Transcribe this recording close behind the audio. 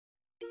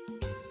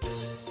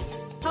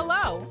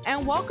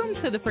and welcome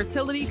to the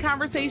Fertility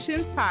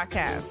Conversations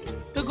podcast.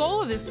 The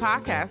goal of this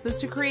podcast is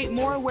to create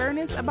more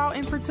awareness about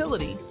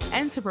infertility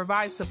and to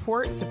provide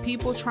support to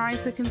people trying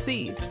to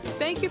conceive.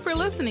 Thank you for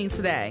listening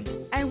today,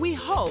 and we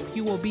hope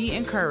you will be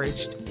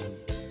encouraged.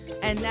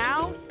 And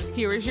now,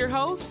 here is your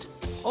host,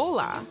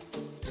 Ola.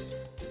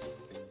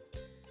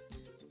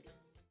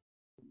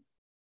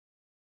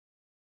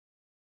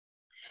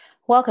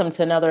 Welcome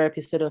to another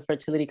episode of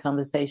Fertility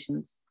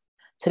Conversations.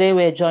 Today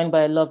we are joined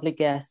by a lovely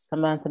guest,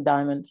 Samantha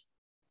Diamond,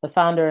 the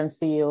founder and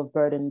CEO of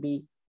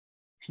Bird&Be.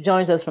 She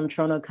joins us from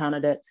Toronto,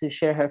 Canada to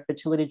share her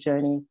fertility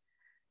journey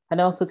and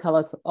also tell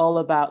us all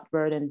about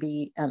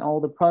Bird&Be and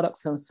all the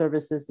products and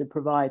services they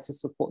provide to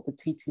support the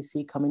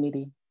TTC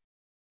community.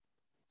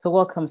 So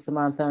welcome,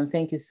 Samantha, and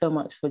thank you so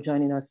much for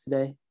joining us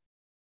today.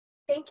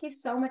 Thank you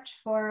so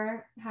much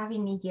for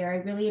having me here. I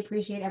really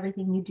appreciate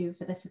everything you do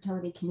for the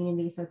fertility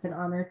community, so it's an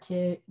honor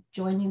to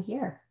join you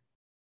here.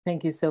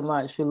 Thank you so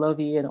much. We love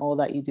you and all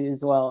that you do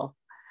as well.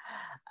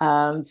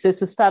 So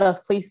to start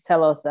off, please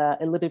tell us a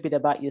little bit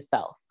about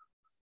yourself.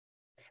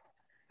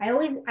 I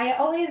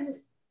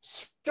always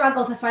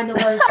struggle to find the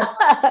words to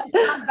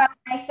talk about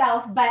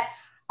myself, but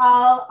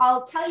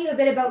I'll tell you a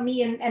bit about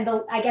me and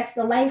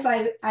the life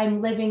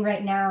I'm living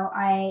right now.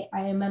 I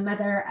am a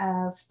mother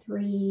of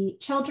 3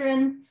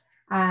 children.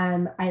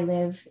 I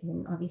live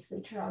in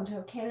obviously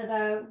Toronto,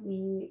 Canada.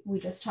 We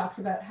just talked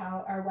about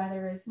how our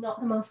weather is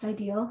not the most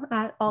ideal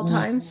at all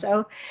times.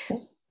 So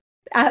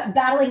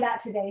battling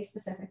that today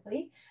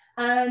specifically.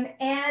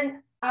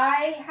 And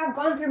I have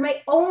gone through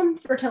my own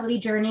fertility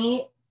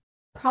journey,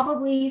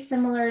 probably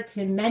similar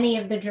to many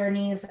of the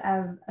journeys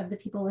of the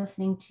people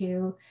listening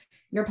to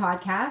your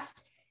podcast.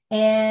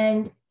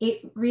 And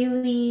it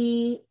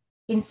really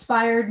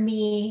inspired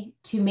me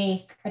to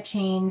make a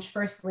change,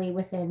 firstly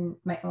within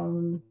my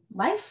own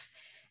life.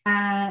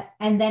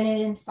 And then it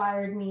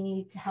inspired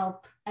me to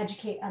help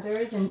educate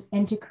others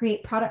and to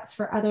create products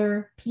for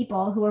other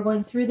people who are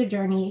going through the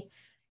journey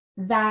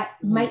that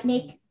might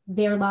make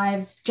their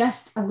lives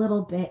just a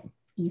little bit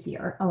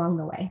easier along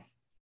the way.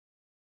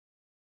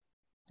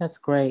 That's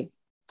great.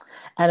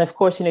 And of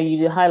course,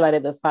 you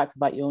highlighted the fact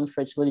about your own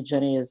fertility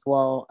journey as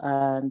well.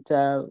 And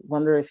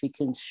wonder if you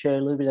can share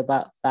a little bit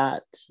about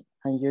that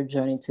and your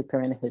journey to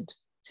parenthood,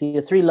 to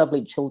your 3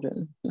 lovely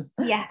children.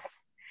 Yes.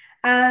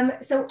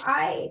 So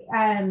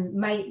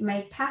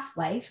my past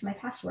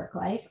work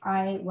life,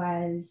 I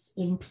was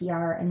in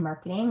PR and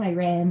marketing. I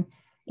ran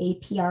a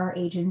PR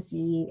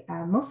agency,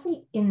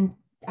 mostly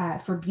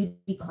for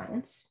beauty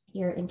clients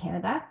here in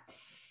Canada.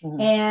 Mm-hmm.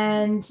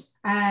 And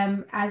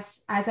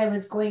as I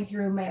was going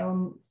through my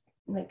own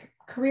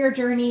career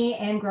journey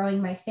and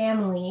growing my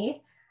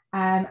family,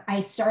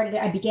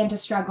 I began to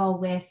struggle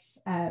with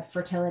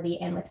fertility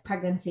and with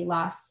pregnancy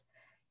loss.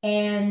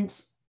 And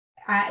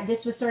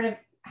this was sort of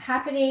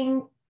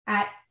happening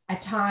at a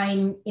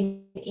time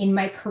in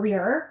my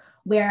career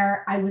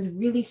where I was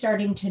really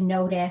starting to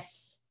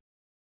notice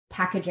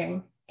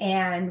packaging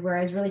and where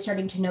I was really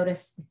starting to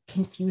notice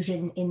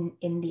confusion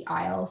in the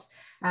aisles.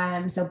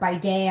 So by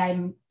day,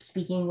 I'm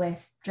speaking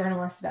with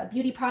journalists about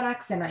beauty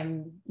products, and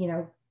I'm,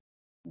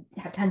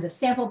 have tons of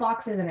sample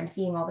boxes, and I'm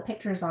seeing all the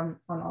pictures on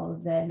all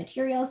of the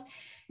materials.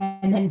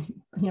 And then,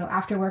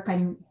 after work,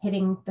 I'm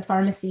hitting the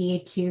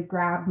pharmacy to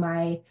grab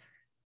my,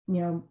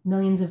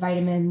 millions of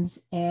vitamins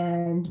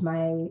and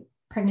my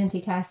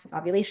pregnancy tests,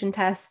 ovulation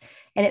tests.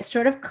 And it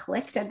sort of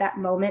clicked at that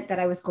moment that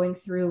I was going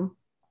through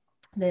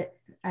the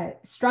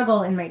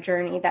struggle in my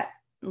journey, that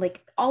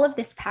all of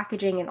this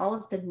packaging and all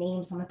of the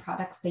names on the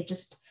products, they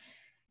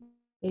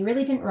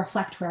really didn't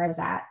reflect where I was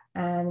at.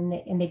 And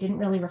they didn't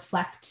really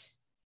reflect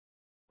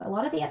a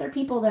lot of the other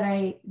people that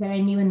I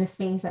knew in the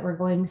space that were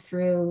going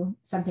through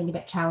something a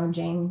bit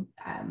challenging.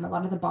 A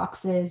lot of the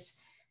boxes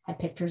had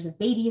pictures of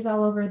babies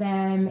all over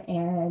them.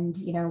 And,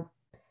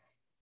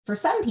 for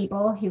some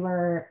people who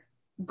are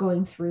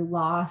going through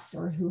loss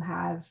or who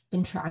have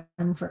been trying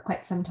for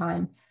quite some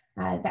time,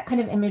 that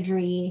kind of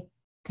imagery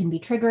can be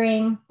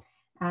triggering.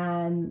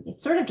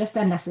 It's sort of just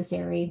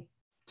unnecessary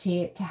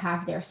to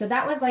have there. So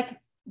that was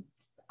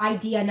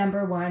idea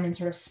number 1 and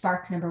sort of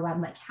spark number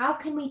 1, how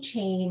can we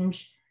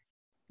change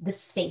the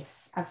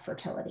face of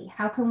fertility?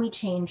 How can we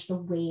change the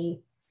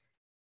way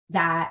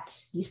that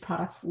these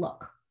products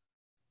look?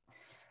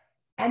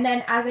 And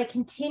then as I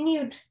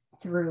continued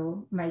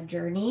through my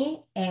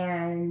journey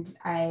and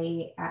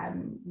I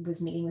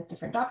was meeting with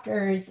different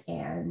doctors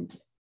and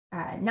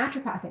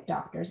naturopathic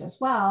doctors as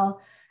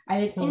well,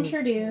 I was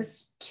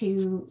introduced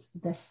to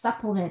the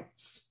supplement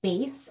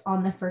space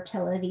on the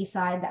fertility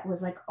side that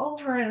was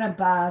over and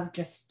above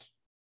just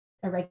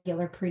a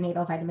regular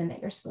prenatal vitamin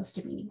that you're supposed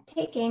to be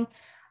taking.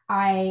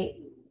 I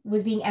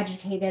was being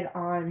educated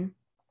on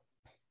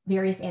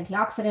various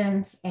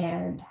antioxidants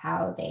and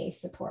how they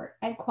support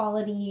egg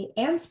quality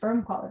and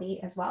sperm quality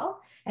as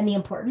well, and the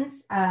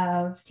importance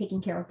of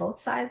taking care of both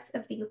sides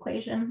of the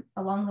equation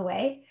along the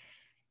way.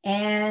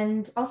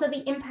 And also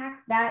the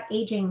impact that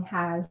aging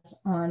has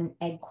on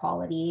egg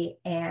quality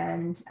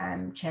and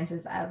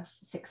chances of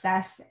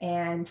success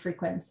and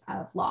frequency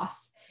of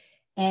loss.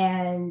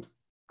 And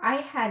I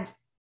had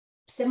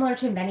similar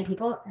to many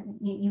people,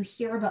 you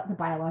hear about the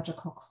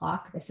biological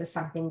clock. This is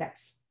something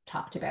that's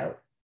talked about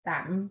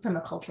from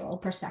a cultural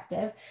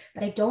perspective,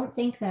 but I don't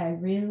think that I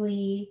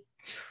really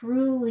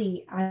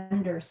truly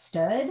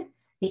understood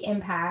the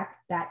impact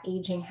that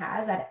aging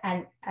has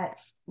at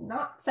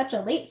not such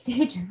a late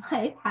stage in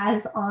life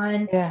has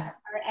on our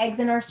eggs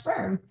and our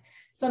sperm.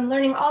 So I'm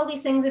learning all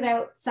these things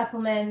about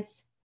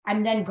supplements.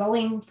 I'm then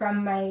going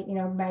from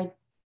my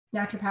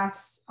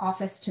naturopath's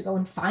office to go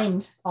and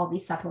find all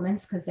these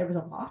supplements because there was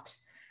a lot.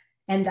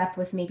 End up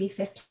with maybe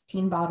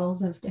 15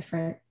 bottles of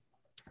different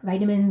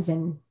vitamins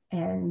and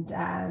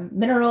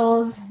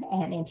minerals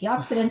and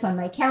antioxidants on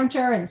my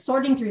counter, and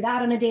sorting through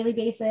that on a daily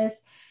basis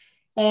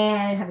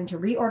and having to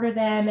reorder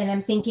them. And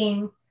I'm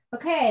thinking,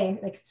 okay,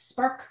 like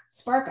spark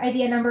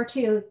idea number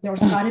 2,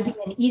 there's got to be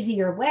an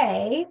easier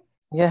way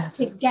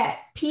to get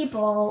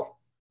people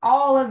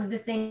all of the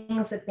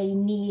things that they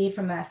need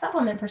from a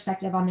supplement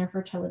perspective on their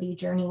fertility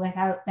journey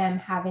without them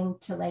having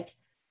to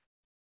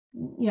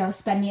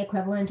spend the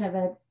equivalent of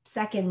a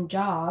second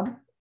job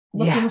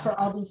looking for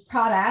all these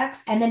products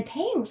and then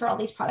paying for all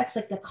these products.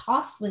 Like the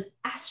cost was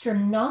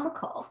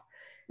astronomical.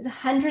 It was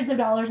hundreds of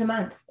dollars a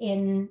month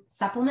in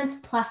supplements,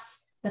 plus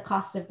the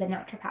cost of the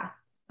naturopath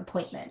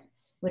appointment,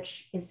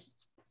 which is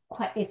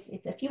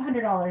it's a few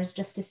 $100s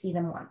just to see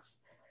them once.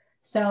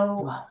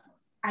 So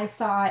I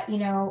thought,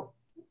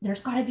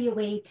 there's got to be a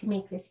way to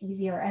make this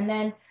easier. And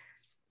then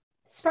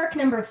idea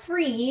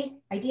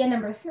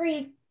number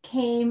three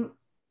came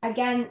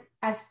again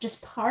as just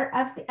part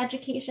of the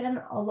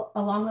education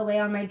along the way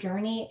on my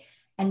journey,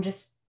 and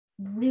just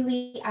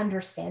really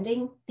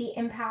understanding the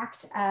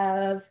impact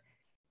of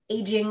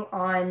aging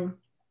on,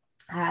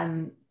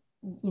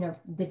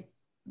 the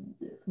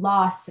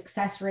loss,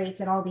 success rates,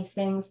 and all these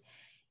things,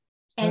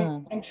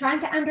 and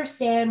trying to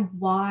understand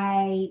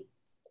why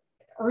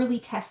early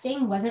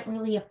testing wasn't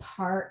really a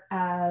part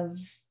of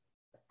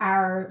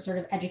our sort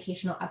of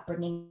educational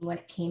upbringing when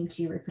it came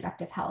to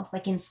reproductive health.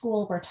 Like in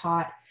school, we're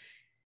taught,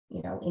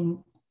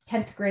 in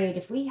 10th grade,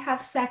 if we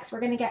have sex, we're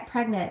going to get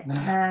pregnant.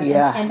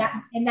 And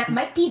that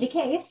might be the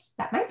case.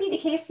 That might be the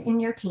case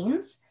in your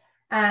teens.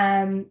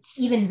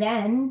 Even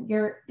then,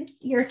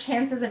 your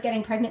chances of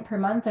getting pregnant per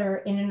month are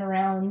in and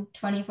around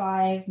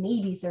 25,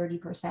 maybe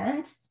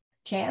 30%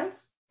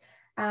 chance.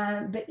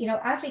 But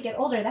as we get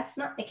older, that's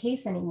not the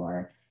case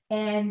anymore.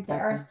 And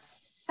there are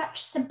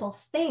such simple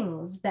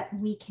things that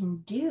we can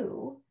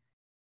do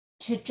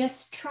to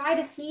just try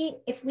to see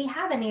if we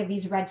have any of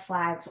these red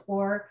flags,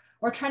 or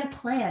try to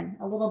plan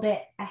a little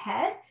bit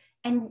ahead.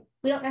 And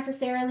we don't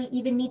necessarily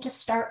even need to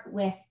start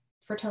with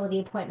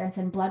fertility appointments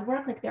and blood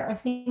work. Like there are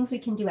things we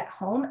can do at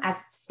home as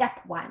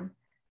step one.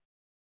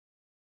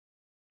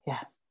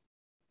 Yeah.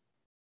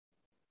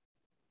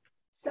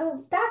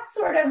 So that's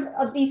sort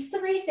of these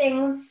three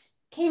things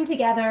came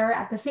together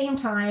at the same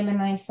time.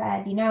 And I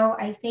said,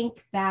 I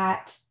think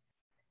that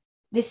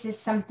this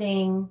is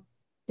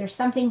there's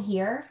something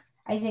here.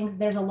 I think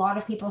there's a lot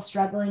of people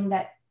struggling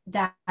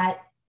that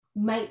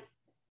might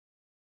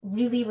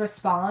really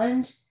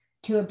respond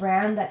to a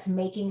brand that's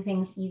making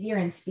things easier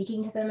and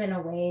speaking to them in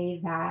a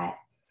way that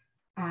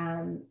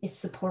is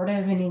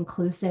supportive and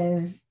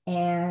inclusive,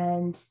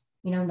 and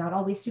not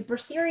always super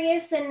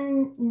serious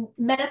and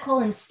medical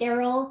and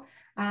sterile,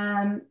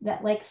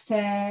 that likes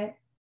to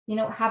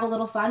have a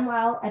little fun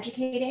while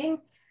educating,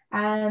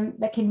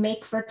 that can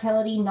make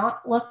fertility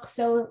not look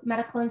so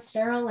medical and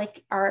sterile.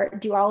 Like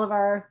do all of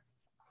our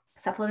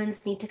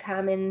supplements need to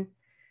come in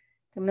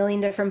a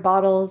million different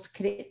bottles?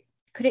 Could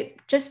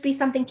it just be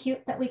something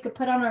cute that we could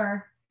put on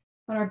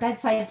our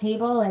bedside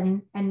table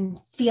and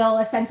feel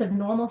a sense of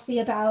normalcy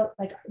about?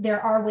 Like there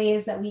are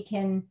ways that we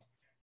can,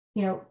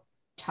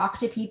 talk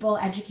to people,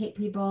 educate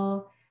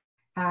people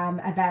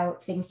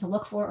about things to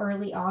look for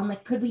early on.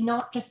 Like, could we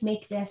not just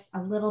make this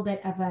a little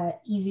bit of a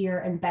easier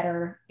and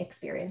better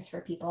experience for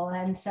people?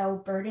 And so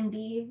Bird and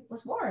Bee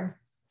was born.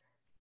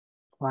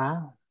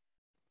 Wow.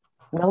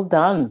 Well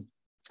done.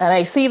 And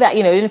I see that,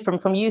 even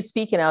from you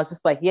speaking, I was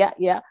just like, yeah.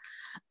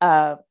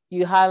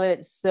 You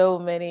highlighted so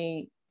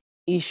many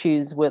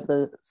issues with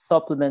the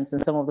supplements,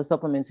 and some of the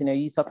supplements,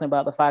 you talking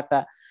about the fact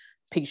that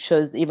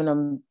pictures,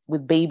 even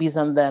with babies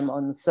on them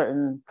on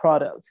certain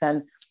products.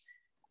 And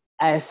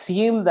I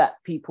assume that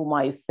people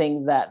might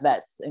think that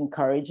that's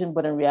encouraging,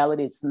 but in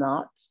reality, it's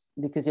not,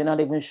 because you're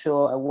not even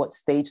sure at what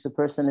stage the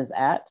person is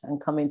at,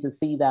 and coming to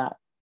see that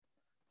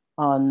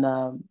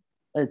on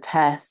a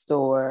test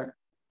or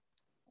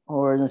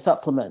in a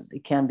supplement,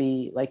 it can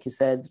be, like you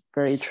said,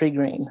 very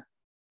triggering.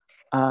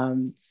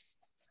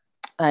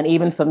 And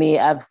even for me,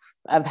 I've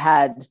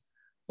had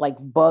like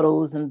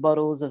bottles and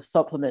bottles of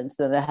supplements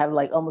that I have,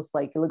 like almost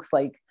like, it looks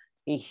like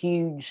a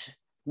huge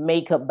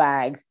makeup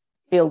bag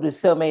filled with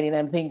so many. And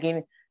I'm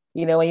thinking,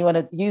 when you want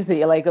to use it,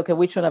 you're like, okay,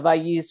 which one have I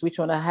used? Which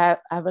one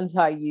haven't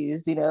I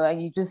used? And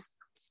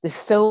there's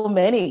so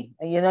many,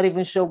 and you're not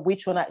even sure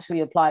which one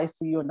actually applies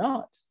to you or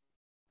not.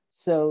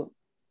 So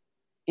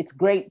it's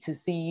great to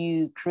see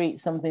you create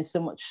something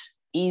so much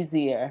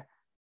easier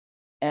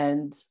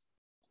and,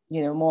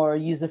 more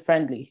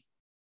user-friendly.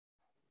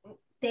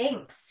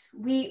 Thanks.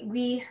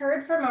 We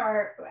heard from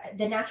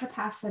the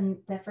naturopaths and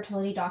the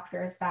fertility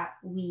doctors that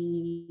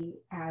we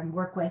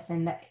work with,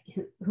 and that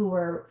who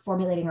were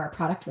formulating our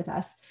product with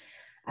us.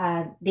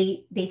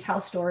 They tell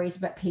stories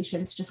about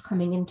patients just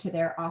coming into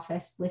their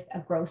office with a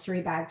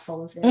grocery bag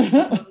full of their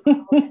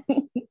supplements.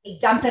 They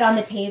dump it on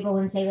the table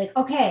and say, like,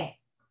 okay,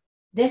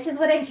 this is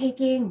what I'm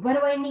taking. What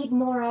do I need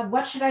more of?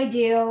 What should I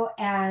do?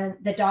 And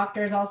the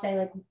doctors all say,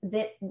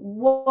 like,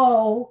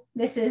 whoa,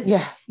 this is,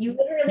 you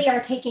literally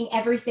are taking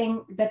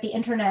everything that the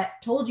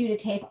internet told you to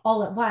take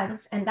all at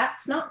once. And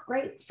that's not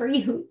great for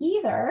you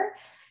either.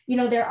 You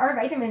know, there are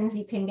vitamins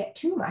you can get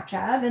too much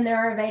of, and there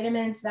are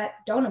vitamins that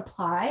don't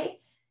apply.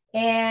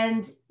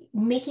 And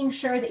making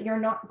sure that you're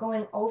not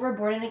going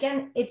overboard. And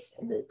again, it's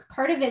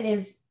part of it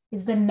is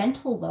the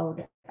mental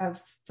load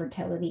of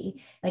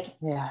fertility. Like,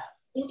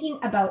 thinking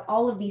about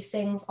all of these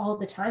things all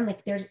the time.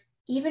 Like, there's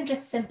even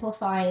just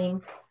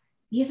simplifying,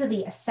 these are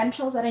the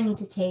essentials that I need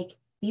to take.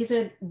 These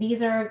are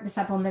the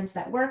supplements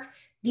that work.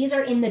 These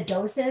are in the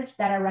doses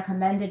that are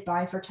recommended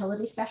by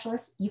fertility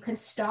specialists. You can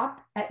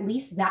stop at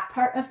least that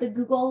part of the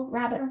Google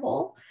rabbit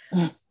hole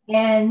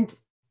and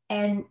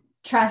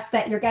trust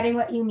that you're getting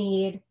what you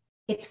need.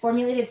 It's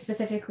formulated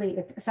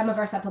specifically, some of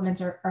our supplements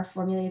are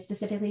formulated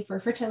specifically for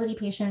fertility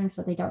patients,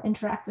 so they don't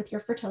interact with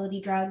your fertility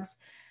drugs.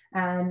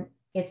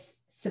 It's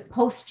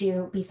supposed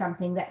to be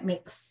something that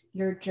makes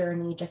your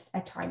journey just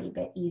a tiny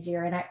bit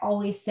easier. And I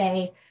always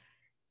say,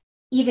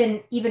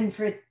 even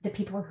for the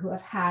people who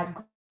have had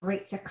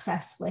great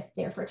success with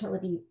their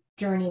fertility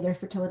journey, their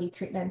fertility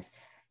treatments,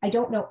 I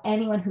don't know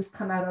anyone who's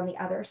come out on the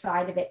other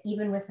side of it,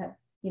 even with a,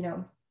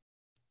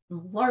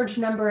 large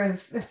number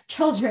of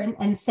children,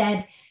 and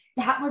said,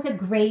 that was a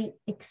great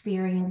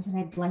experience and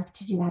I'd like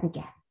to do that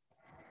again.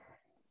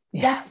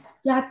 Yeah.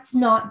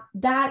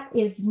 That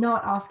is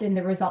not often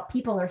the result.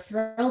 People are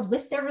thrilled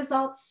with their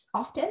results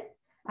often.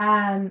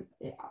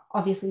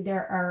 Obviously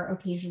there are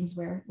occasions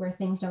where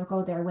things don't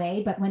go their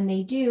way, but when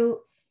they do,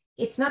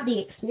 it's not the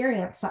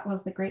experience that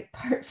was the great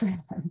part for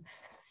them.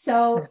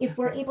 So if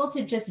we're able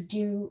to just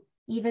do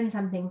even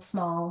something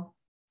small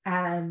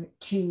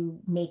to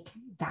make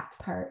that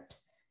part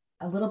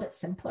a little bit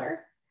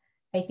simpler,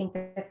 I think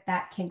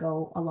that can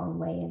go a long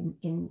way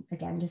in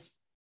again, just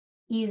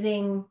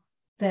easing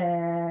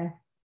that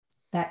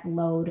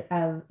load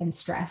of and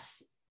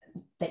stress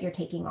that you're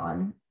taking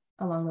on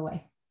along the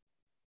way.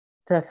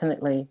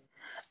 Definitely.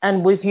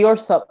 And with your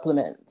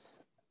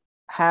supplements,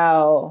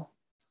 how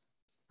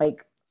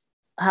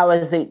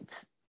has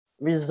it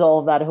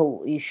resolved that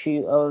whole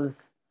issue of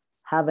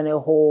having a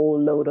whole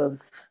load of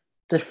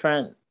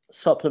different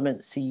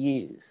supplements to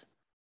use?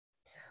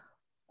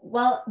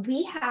 Well,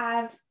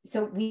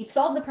 we've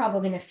solved the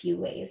problem in a few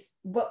ways.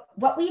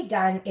 What we've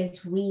done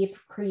is we've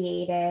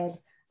created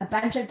a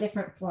bunch of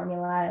different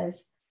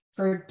formulas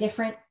for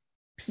different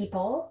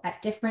people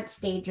at different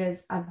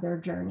stages of their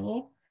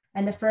journey.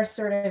 And the first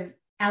sort of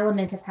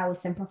element of how we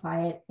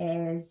simplify it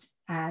is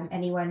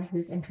anyone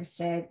who's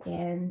interested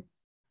in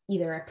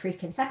either a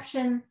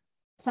preconception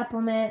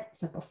supplement,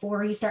 so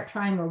before you start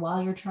trying or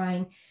while you're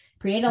trying,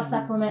 prenatal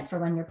supplement for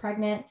when you're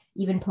pregnant,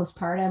 even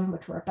postpartum,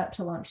 which we're about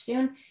to launch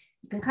soon.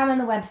 You can come on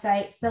the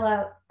website, fill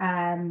out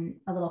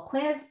a little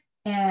quiz,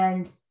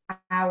 and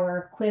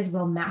our quiz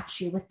will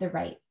match you with the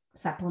right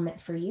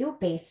supplement for you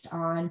based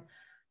on,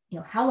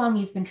 how long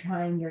you've been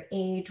trying, your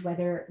age,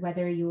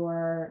 whether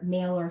you're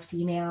male or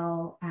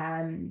female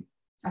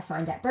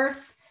assigned at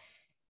birth.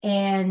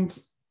 And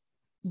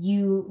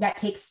that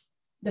takes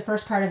the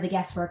first part of the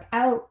guesswork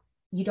out.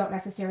 You don't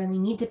necessarily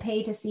need to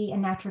pay to see a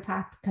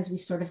naturopath because we've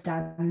sort of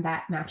done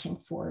that matching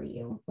for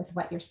you with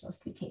what you're supposed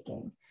to be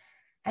taking.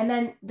 And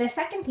then the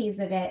second piece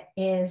of it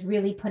is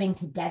really putting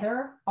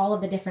together all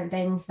of the different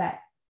things that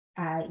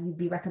you'd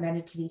be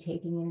recommended to be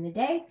taking in the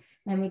day.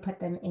 And we put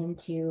them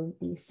into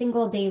these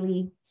single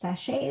daily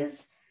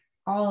sachets.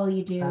 All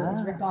you do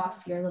is rip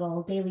off your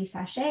little daily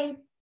sachet,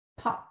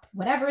 pop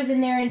whatever is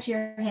in there into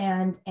your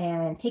hand,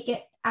 and take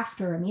it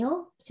after a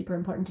meal. Super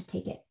important to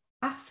take it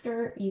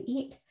after you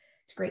eat.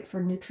 It's great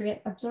for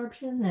nutrient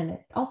absorption, and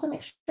it also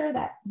makes sure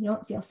that you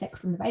don't feel sick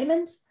from the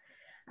vitamins.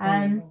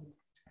 And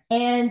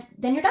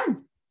then you're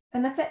done.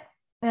 And that's it.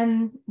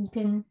 And you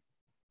can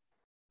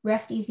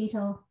rest easy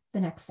till the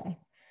next day.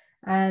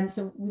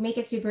 So we make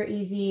it super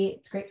easy.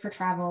 It's great for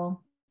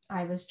travel.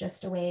 I was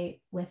just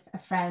away with a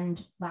friend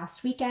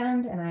last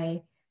weekend, and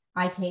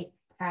I take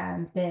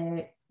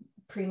the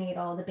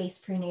base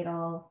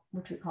prenatal,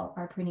 which we call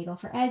our prenatal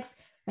for eggs.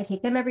 I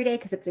take them every day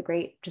because it's a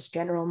great just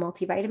general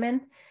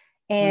multivitamin.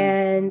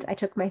 And I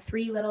took my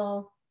 3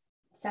 little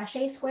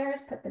sachet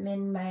squares, put them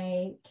in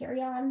my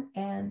carry-on,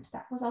 and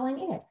that was all I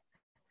needed.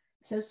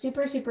 So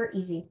super, super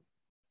easy.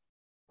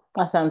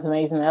 That sounds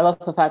amazing. I love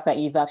the fact that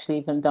you've actually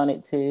even done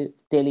it to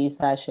daily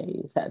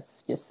sachets. That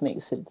just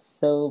makes it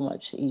so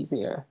much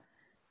easier.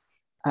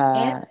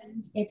 And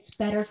it's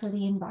better for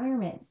the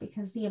environment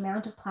because the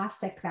amount of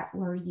plastic that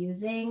we're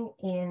using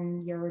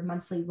in your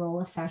monthly roll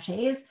of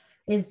sachets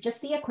is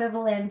just the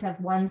equivalent of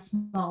one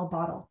small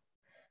bottle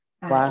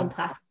in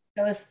plastic.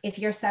 So if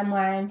you're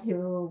someone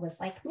who was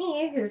like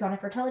me, who's on a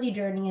fertility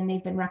journey and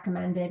they've been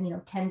recommended,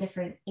 10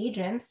 different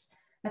agents,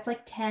 that's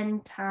like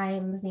 10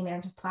 times the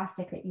amount of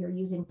plastic that you're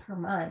using per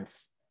month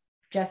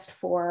just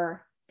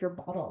for your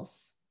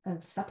bottles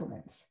of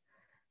supplements.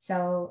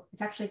 So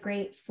it's actually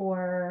great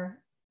for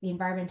the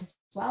environment as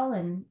well,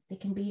 and they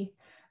can be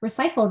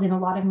recycled in a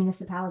lot of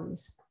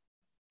municipalities.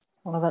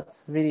 Well,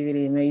 that's really,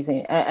 really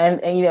amazing. And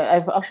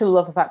I've actually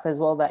loved the fact as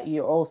well that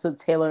you're also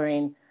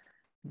tailoring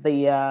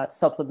the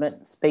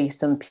supplements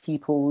based on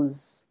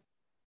people's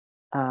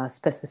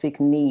specific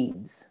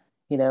needs,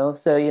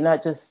 so you're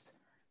not just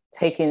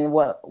taking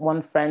what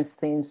one friend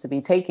seems to be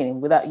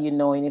taking without you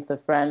knowing if the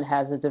friend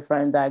has a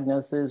different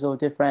diagnosis or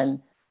different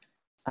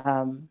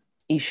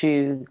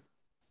issue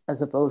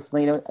as opposed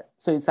to,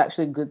 so it's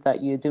actually good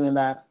that you're doing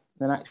that.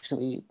 And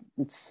actually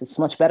it's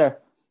much better.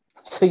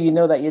 So you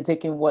know that you're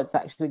taking what's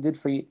actually good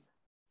for you.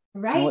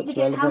 Right,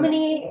 because how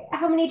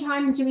many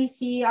times do we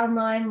see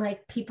online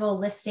like people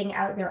listing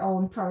out their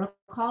own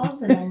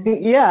protocols, and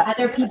then yeah,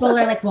 other people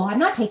are like, well, I'm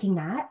not taking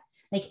that.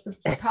 Like,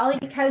 probably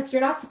because you're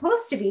not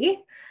supposed to be.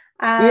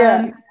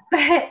 But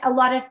a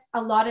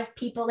lot of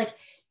people, like,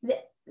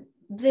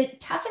 the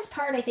toughest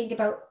part I think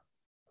about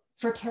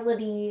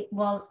fertility,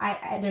 well,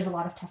 there's a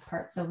lot of tough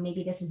parts, so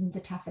maybe this isn't the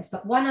toughest,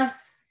 but one of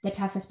the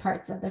toughest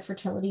parts of the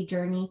fertility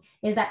journey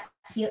is that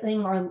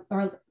feeling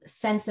or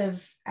sense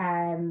of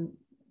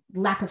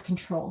lack of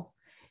control.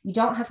 You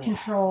don't have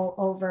control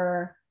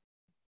over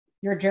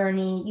your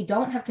journey. You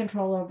don't have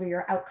control over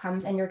your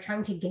outcomes, and you're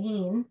trying to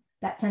gain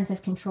that sense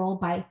of control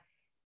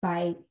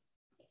by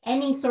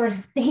any sort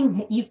of thing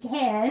that you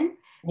can,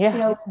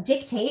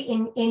 dictate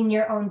in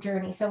your own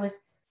journey. So if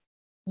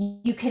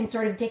you can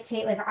sort of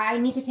dictate, like, I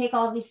need to take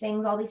all of these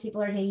things, all these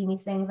people are taking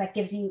these things, that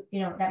gives you,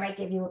 that might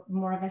give you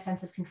more of a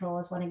sense of control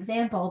as one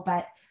example,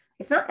 but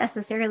it's not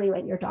necessarily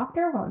what your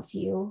doctor wants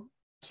you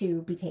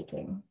to be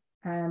taking,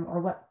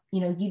 or what,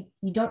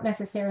 you don't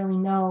necessarily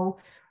know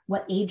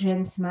what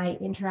agents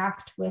might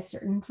interact with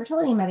certain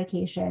fertility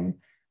medication.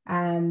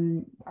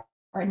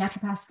 Or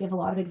naturopaths give a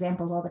lot of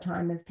examples all the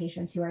time of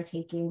patients who are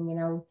taking,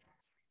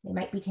 they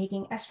might be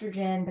taking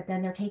estrogen, but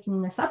then they're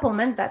taking the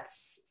supplement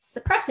that's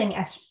suppressing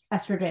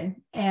estrogen.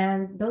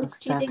 And those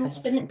two things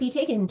shouldn't be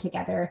taken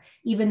together,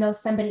 even though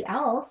somebody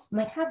else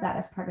might have that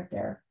as part of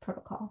their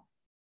protocol.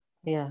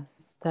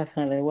 Yes,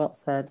 definitely. Well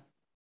said.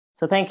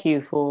 So thank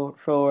you for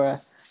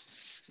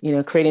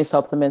creating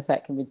supplements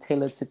that can be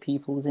tailored to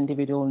people's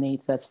individual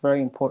needs. That's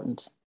very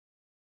important.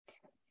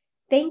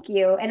 Thank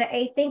you. And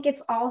I think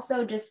it's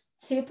also just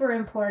super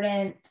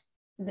important,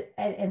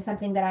 and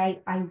something that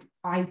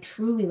I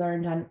truly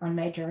learned on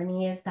my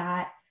journey, is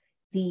that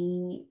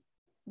the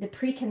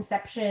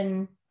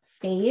preconception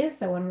phase,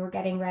 so when we're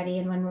getting ready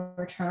and when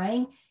we're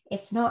trying,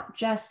 it's not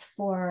just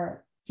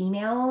for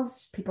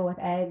females, people with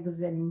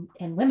eggs, and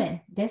women.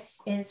 This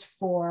is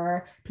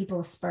for people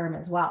with sperm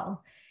as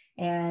well.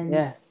 And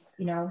yes,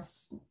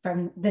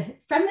 from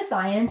the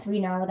science, we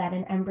know that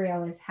an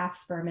embryo is half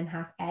sperm and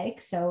half egg.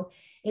 So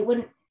it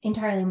wouldn't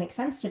entirely make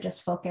sense to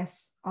just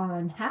focus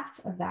on half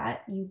of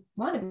that. You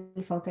want to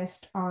be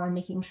focused on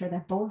making sure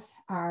that both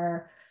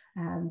are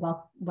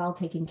well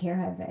taken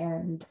care of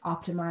and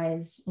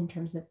optimized in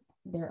terms of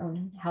their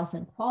own health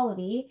and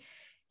quality.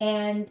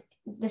 And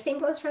the same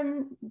goes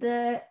from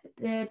the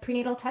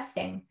prenatal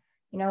testing.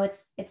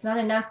 It's not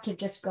enough to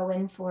just go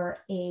in for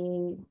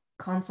a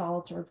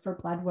consult or for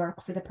blood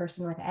work for the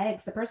person with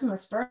eggs. The person with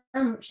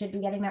sperm should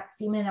be getting that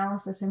semen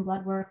analysis and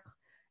blood work,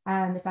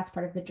 if that's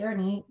part of the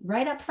journey,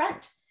 right up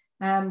front.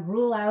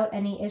 Rule out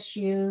any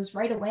issues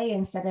right away,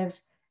 instead of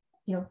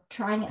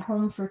trying at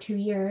home for 2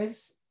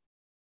 years,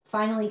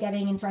 finally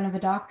getting in front of a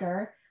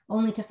doctor,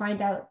 only to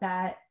find out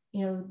that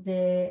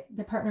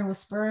the partner with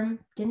sperm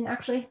didn't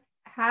actually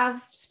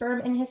have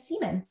sperm in his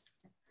semen.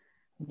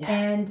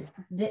 And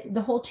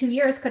the whole 2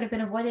 years could have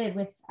been avoided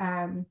with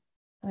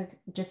like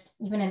just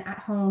even an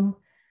at-home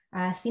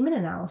semen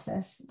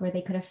analysis, where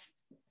they could have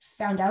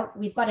found out,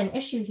 we've got an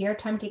issue here,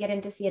 time to get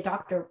in to see a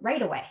doctor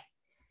right away.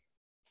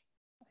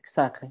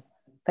 Exactly.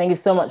 Thank you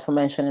so much for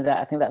mentioning that.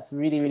 I think that's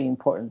really, really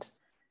important,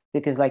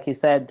 because like you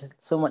said,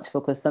 so much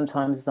focus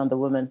sometimes is on the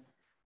woman,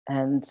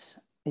 and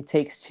it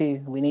takes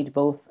two. We need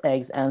both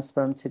eggs and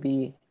sperm to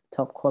be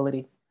top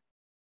quality.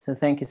 So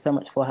thank you so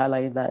much for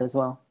highlighting that as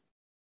well.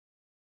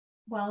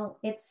 Well,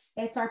 it's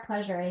our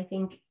pleasure. I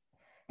think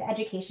the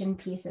education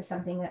piece is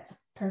something that's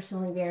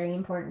personally very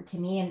important to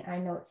me. And I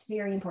know it's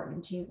very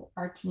important to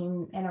our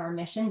team and our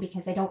mission,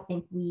 because I don't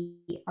think we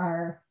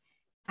are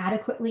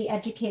adequately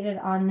educated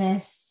on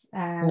this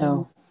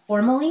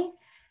formally.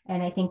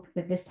 And I think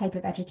that this type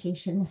of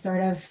education is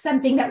sort of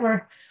something that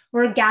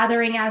we're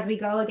gathering as we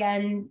go.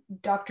 Again,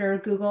 Dr.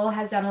 Google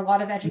has done a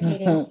lot of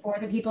educating for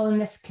the people in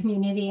this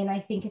community. And I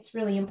think it's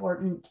really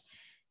important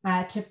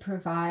to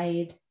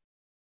provide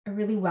a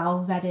really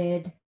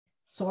well-vetted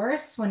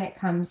source when it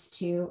comes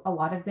to a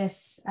lot of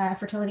this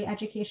fertility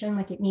education.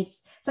 Like,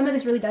 some of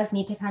this really does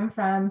need to come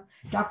from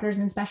doctors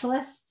and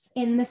specialists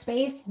in the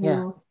space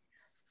who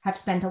have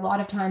spent a lot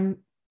of time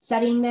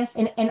studying this.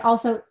 And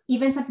also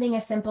even something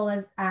as simple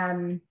as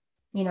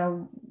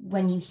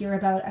when you hear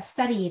about a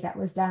study that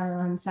was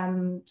done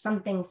on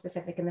something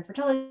specific in the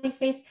fertility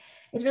space,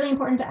 it's really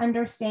important to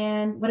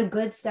understand what a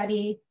good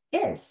study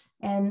is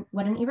and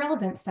what an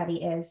irrelevant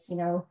study is.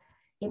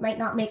 It might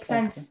not make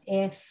sense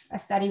if a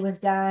study was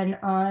done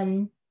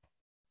on,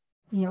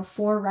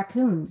 4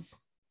 raccoons,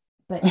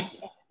 but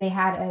they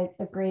had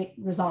a great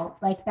result.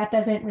 Like, that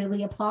doesn't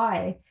really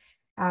apply.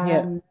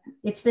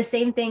 It's the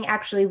same thing.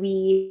 Actually,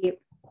 we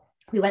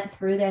went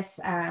through this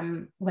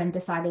when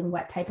deciding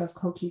what type of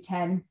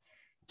CoQ10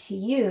 to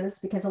use,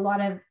 because a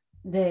lot of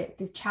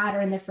the chatter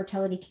in the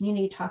fertility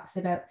community talks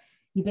about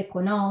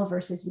ubiquinol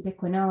versus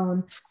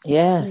ubiquinone.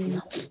 Yes.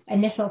 The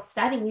initial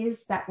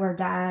studies that were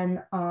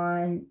done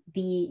on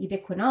the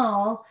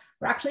ubiquinol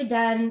were actually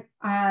done,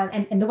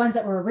 and the ones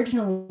that were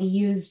originally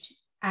used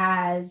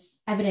as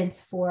evidence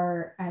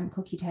for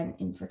CoQ10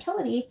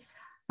 infertility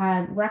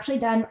were actually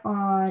done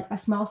on a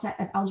small set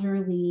of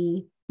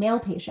elderly male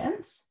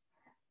patients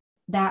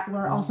that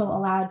were also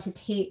allowed to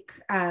take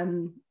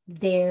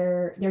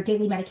their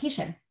daily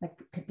medication, like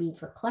it could be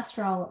for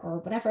cholesterol or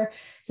whatever.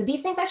 So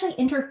these things actually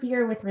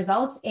interfere with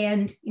results.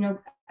 And,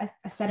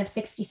 a set of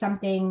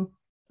 60-something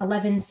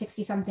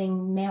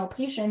male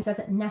patients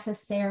doesn't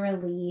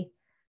necessarily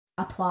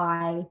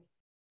apply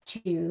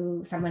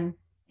to someone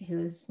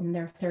who's in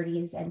their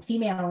 30s and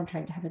female and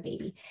trying to have a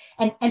baby.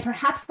 And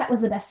perhaps that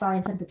was the best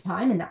science at the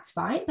time, and that's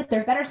fine, but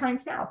there's better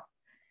science now.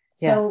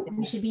 So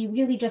we should be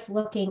really just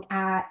looking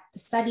at the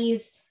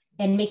studies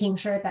and making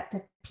sure that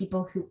the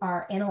people who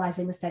are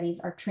analyzing the studies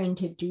are trained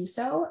to do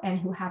so and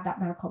who have that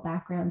medical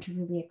background to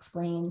really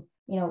explain,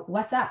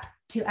 what's up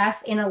to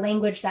us in a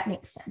language that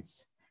makes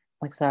sense.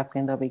 Exactly,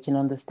 and that we can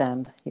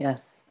understand.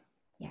 Yes.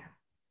 Yeah.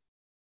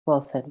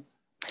 Well said.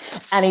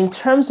 And in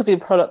terms of your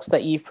products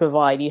that you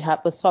provide, you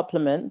have the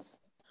supplements.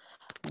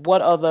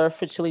 What other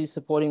fertility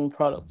supporting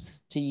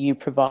products do you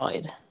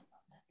provide?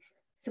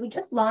 So we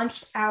just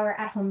launched our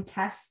at-home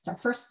tests, our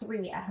first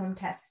 3 at-home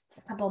tests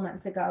a couple of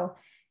months ago.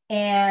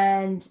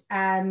 And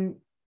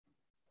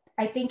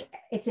I think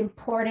it's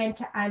important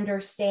to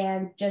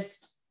understand,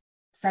 just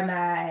from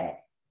an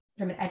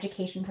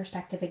education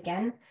perspective,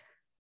 again,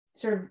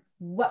 sort of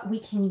what we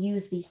can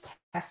use these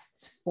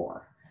tests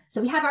for.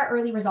 So we have our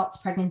early results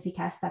pregnancy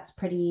test. That's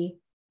pretty,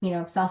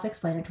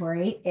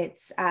 self-explanatory.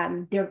 It's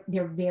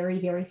they're very,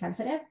 very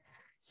sensitive.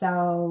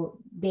 So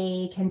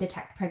they can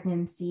detect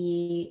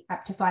pregnancy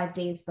up to 5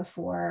 days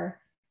before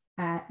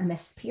a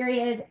missed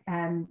period.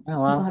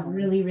 People have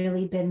really,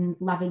 really been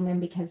loving them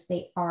because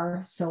they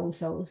are so,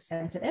 so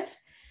sensitive.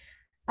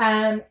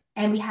 And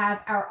we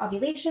have our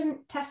ovulation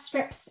test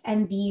strips,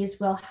 and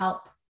these will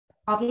help,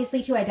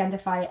 obviously, to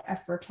identify a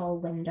fertile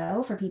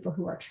window for people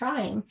who are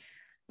trying.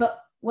 But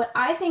what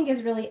I think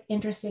is really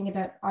interesting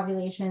about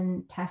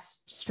ovulation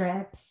test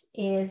strips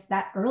is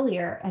that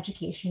earlier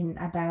education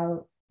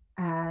about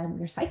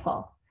your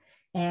cycle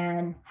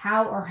and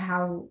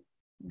how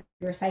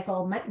your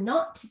cycle might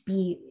not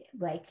be,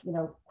 like,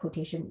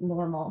 quotation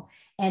normal,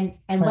 and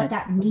what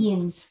that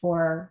means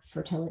for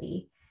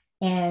fertility.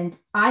 And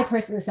I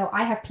personally, so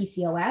I have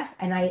PCOS,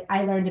 and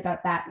I learned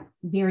about that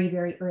very,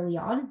 very early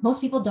on.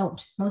 Most people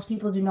don't. Most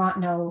people do not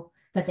know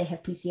that they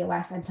have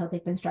PCOS until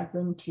they've been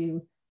struggling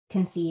to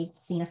conceive,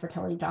 seen a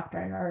fertility doctor,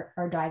 and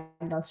are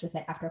diagnosed with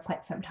it after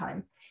quite some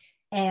time.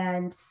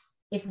 And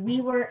if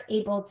we were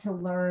able to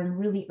learn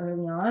really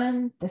early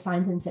on the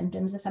signs and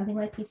symptoms of something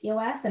like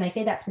PCOS, and I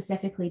say that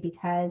specifically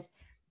because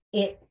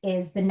it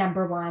is the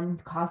number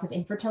 1 cause of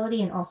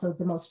infertility and also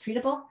the most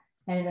treatable,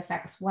 and it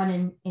affects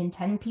 1 in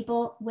 10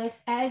 people with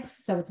eggs.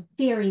 So it's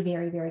very,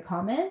 very, very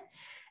common.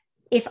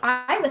 If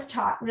I was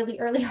taught really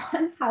early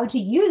on how to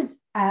use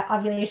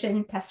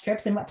ovulation test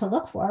strips and what to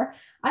look for,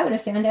 I would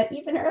have found out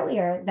even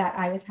earlier that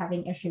I was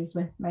having issues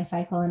with my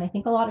cycle. And I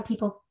think a lot of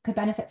people could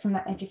benefit from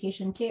that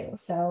education too.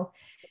 So,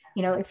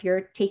 if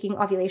you're taking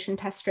ovulation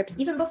test strips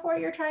even before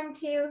you're trying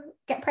to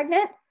get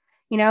pregnant,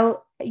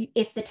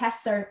 if the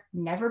tests are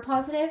never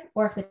positive,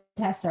 or if the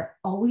tests are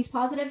always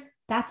positive,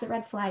 that's a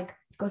red flag.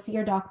 Go see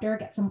your doctor,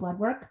 get some blood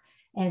work,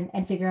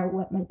 and figure out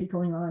what might be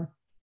going on.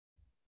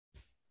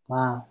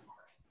 Wow.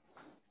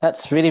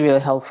 That's really, really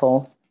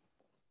helpful.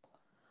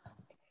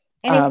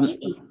 And it's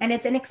easy, and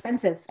it's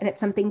inexpensive, and it's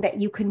something that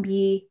you can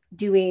be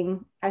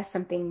doing as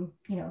something,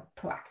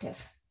 proactive.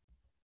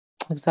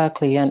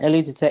 Exactly. And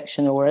early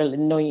detection, or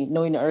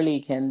knowing early,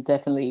 can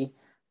definitely,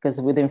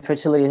 because with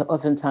infertility,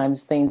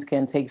 oftentimes things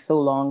can take so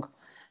long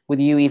with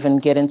you even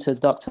getting to a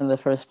doctor in the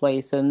first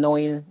place. So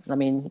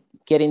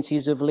getting to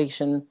use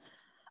ovulation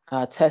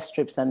test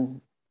strips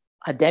and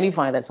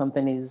identifying that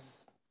something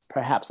is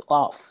perhaps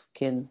off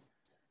can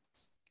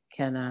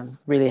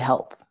really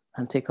help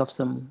and take off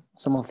some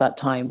of that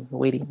time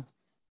waiting.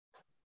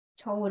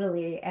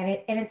 Totally. And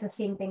it's the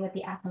same thing with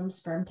the at-home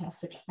sperm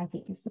test, which I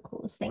think is the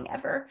coolest thing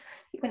ever.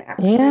 You can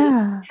actually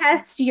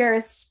test your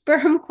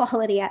sperm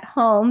quality at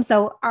home.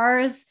 So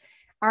our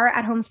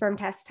at-home sperm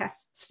test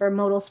tests for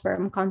motile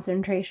sperm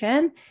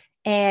concentration.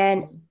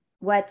 And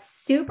what's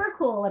super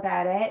cool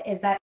about it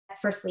is that,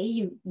 firstly,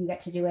 you get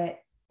to do it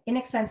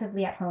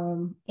inexpensively at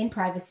home in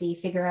privacy,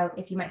 figure out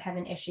if you might have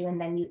an issue, and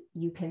then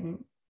you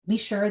can be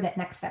sure that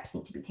next steps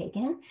need to be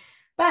taken.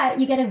 But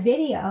you get a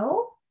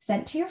video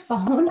sent to your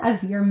phone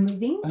of your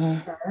moving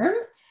sperm.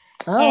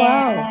 Oh,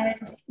 and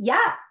wow.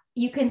 yeah,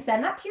 you can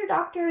send that to your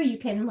doctor. You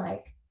can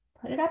like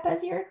put it up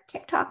as your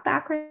TikTok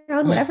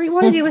background, whatever you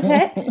want to do with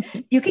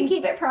it. You can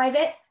keep it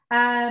private.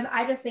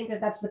 I just think that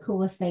that's the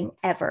coolest thing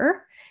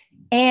ever.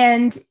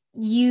 And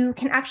you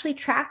can actually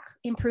track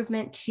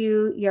improvement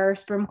to your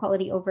sperm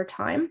quality over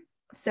time.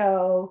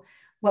 So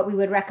what we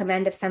would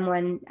recommend if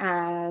someone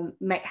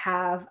might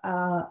have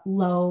a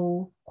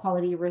low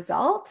quality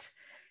result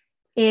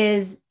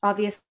is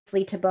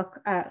obviously to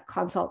book a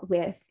consult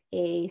with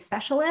a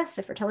specialist,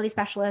 a fertility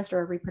specialist, or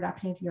a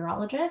reproductive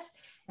urologist,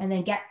 and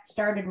then get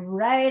started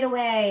right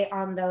away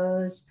on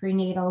those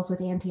prenatals with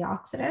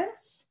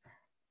antioxidants.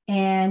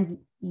 And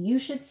you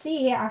should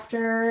see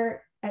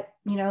after,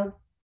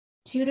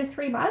 2 to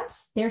 3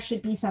 months, there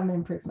should be some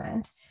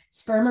improvement.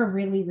 Sperm are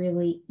really,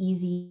 really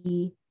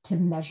easy to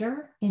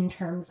measure in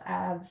terms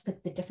of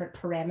the different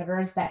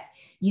parameters that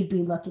you'd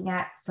be looking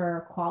at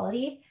for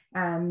quality.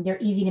 They're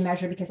easy to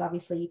measure because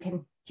obviously you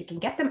can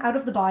get them out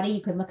of the body,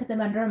 you can look at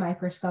them under a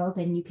microscope,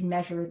 and you can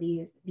measure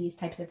these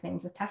types of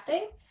things with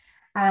testing.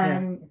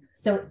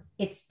 So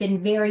it's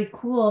been very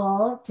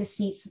cool to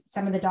see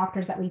some of the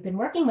doctors that we've been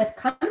working with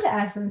come to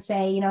us and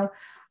say,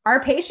 our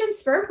patients'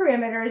 sperm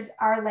parameters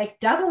are like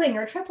doubling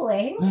or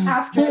tripling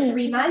after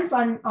 3 months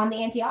on the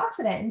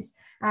antioxidants.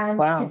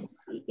 Wow.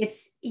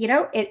 It's,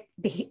 it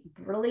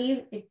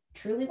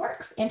truly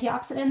works.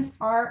 Antioxidants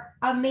are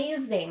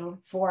amazing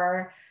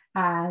for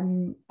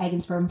egg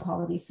and sperm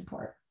quality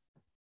support.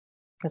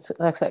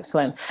 That's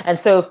excellent. And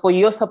so for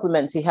your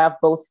supplements, you have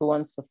both the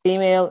ones for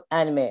female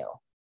and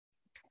male.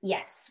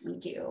 Yes, we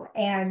do.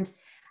 And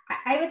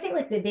I would say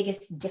like the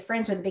biggest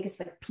difference or the biggest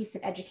like piece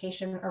of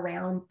education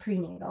around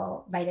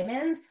prenatal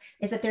vitamins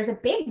is that there's a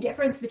big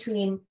difference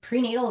between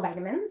prenatal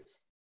vitamins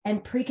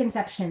and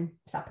preconception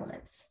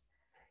supplements.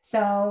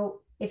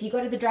 So if you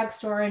go to the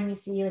drugstore and you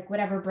see like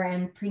whatever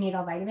brand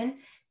prenatal vitamin,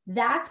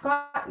 that's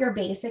got your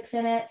basics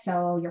in it.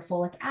 So your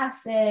folic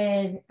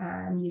acid,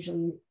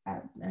 usually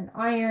an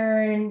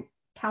iron,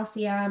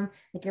 calcium,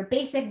 like your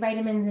basic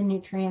vitamins and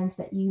nutrients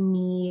that you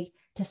need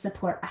to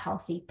support a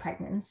healthy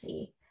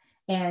pregnancy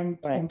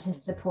and to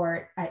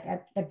support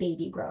a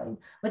baby growing.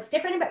 What's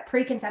different about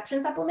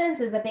preconception supplements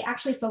is that they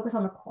actually focus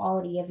on the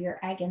quality of your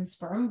egg and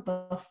sperm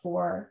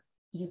before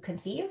you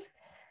conceive.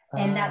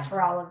 And that's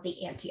where all of the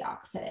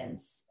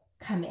antioxidants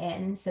come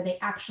in. So they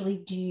actually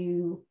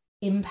do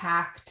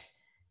impact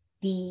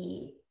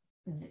the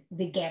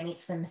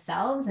gametes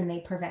themselves, and they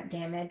prevent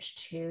damage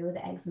to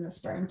the eggs and the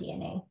sperm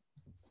DNA.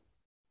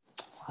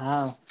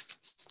 Wow.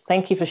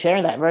 Thank you for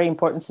sharing that. Very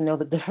important to know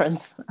the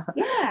difference.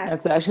 Yeah.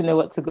 And to actually know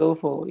what to go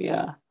for.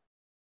 Yeah.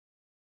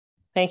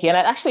 Thank you. And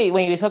actually,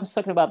 when you were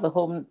talking about the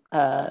home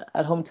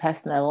at home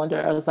testing, I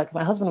wonder, I was like,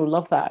 my husband would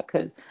love that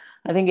because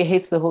I think he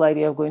hates the whole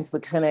idea of going to the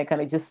clinic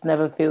and it just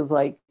never feels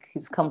like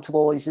he's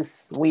comfortable. It's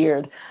just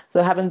weird.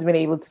 So having been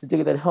able to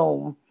do it at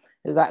home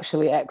is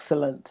actually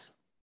excellent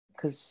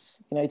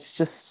because, it's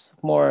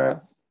just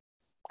more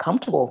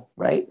comfortable,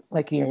 right?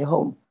 Like you're in your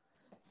home.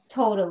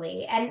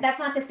 Totally. And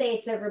that's not to say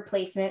it's a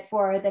replacement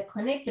for the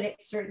clinic, but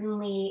it's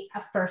certainly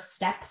a first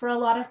step for a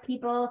lot of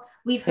people.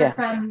 We've heard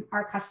from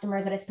our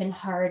customers that it's been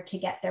hard to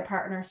get their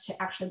partners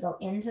to actually go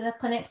into the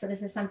clinic. So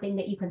this is something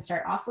that you can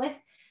start off with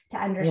to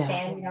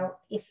understand,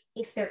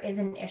 if there is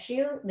an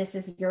issue, this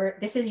is your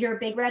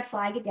big red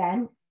flag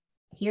again.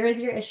 Here is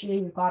your issue.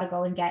 You've got to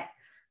go and get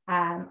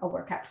a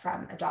workup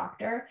from a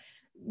doctor.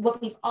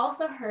 What we've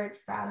also heard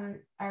from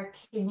our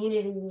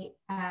community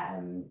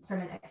from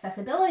an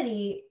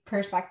accessibility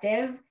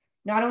perspective,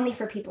 not only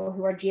for people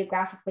who are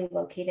geographically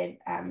located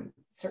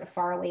sort of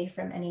far away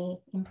from any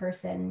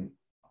in-person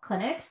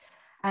clinics,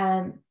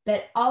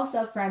 but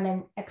also from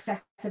an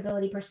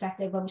accessibility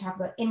perspective when we talk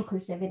about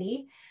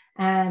inclusivity.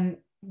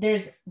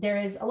 There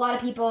is a lot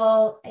of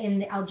people in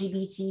the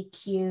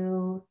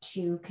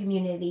LGBTQ2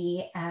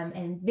 community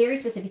and very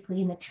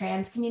specifically in the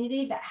trans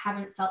community that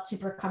haven't felt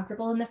super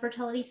comfortable in the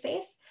fertility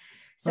space.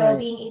 So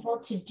being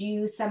able to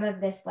do some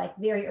of this like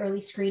very early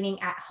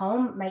screening at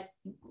home might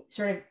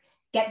sort of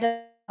get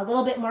them a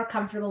little bit more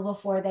comfortable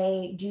before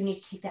they do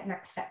need to take that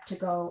next step to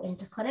go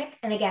into clinic.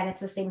 And again,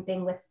 it's the same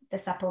thing with the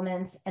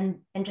supplements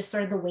and just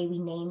sort of the way we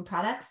name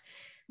products.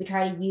 We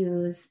try to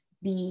use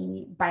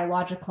the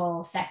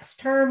biological sex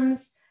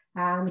terms.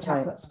 We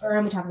talk about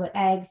sperm, we talk about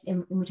eggs,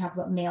 and we talk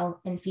about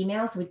male and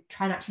female. So we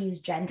try not to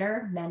use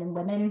gender, men and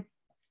women,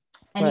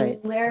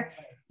 anywhere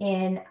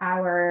in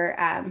our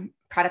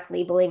product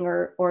labeling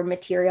or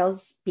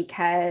materials,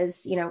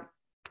 because,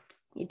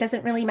 it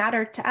doesn't really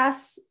matter to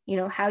us,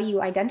 how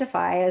you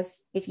identify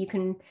as if you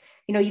can,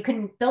 you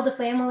can build a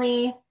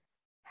family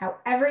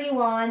however you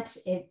want.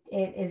 It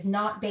is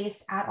not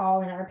based at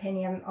all, in our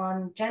opinion,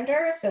 on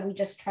gender. So we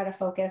just try to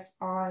focus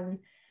on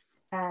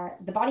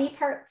the body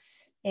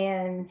parts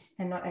and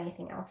not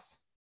anything else.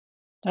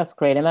 That's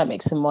great. And that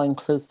makes it more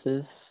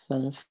inclusive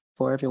and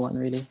for everyone,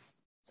 really.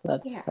 So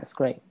that's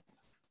great.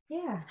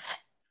 Yeah.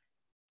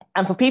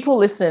 And for people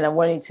listening and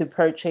wanting to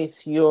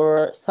purchase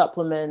your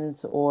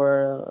supplement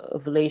or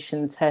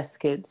ovulation test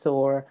kits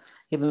or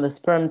even the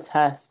sperm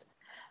test,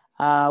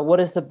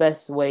 what is the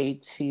best way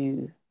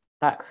to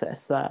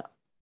access that?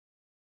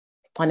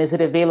 And is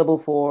it available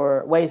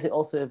where is it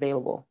also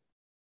available?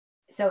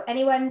 So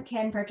anyone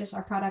can purchase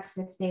our products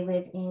if they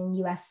live in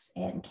US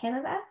and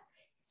Canada.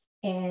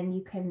 And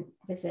you can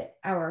visit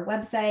our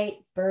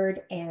website,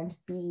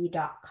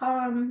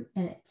 birdandbee.com.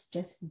 And it's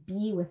just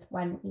bee with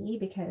one E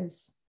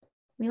because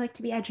we like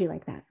to be edgy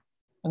like that.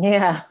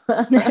 Yeah.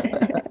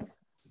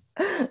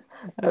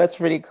 That's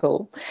really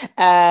cool.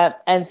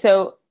 And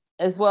so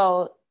as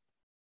well,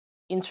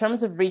 in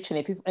terms of reaching,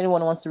 if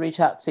anyone wants to reach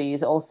out to you,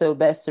 is it also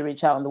best to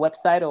reach out on the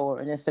website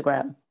or on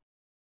Instagram?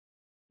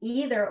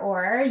 Either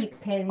or. You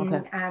can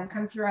Okay.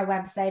 come through our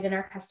website, and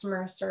our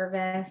customer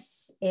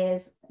service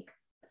is like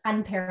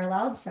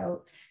unparalleled.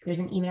 So there's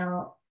an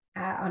email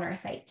on our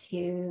site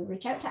to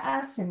reach out to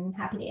us, and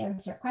happy to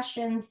answer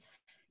questions.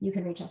 You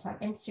can reach us on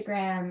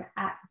Instagram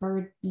at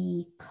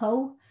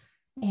birdbeeco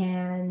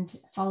and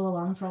follow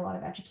along for a lot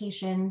of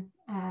education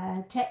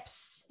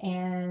tips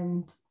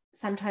and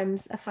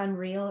sometimes a fun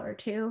reel or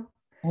two.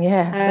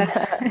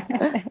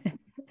 Yes.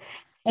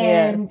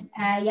 And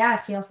yeah,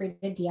 feel free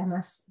to DM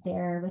us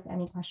there with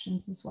any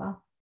questions as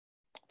well.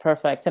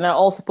 Perfect. And I'll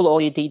also put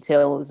all your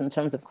details in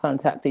terms of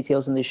contact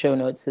details in the show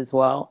notes as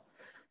well.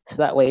 So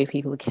that way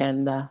people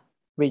can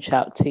reach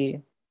out to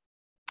you.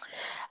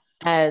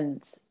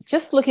 And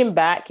just looking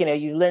back,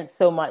 you learned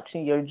so much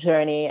in your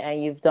journey,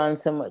 and you've done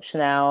so much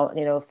now,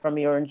 from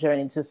your own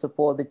journey to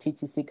support the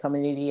TTC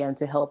community and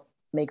to help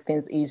make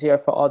things easier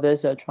for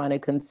others who are trying to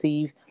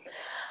conceive.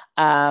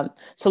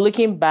 So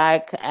looking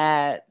back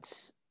at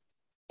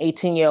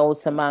 18-year-old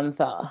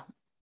Samantha,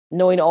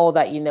 knowing all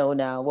that you know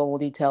now, what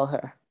will you tell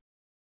her?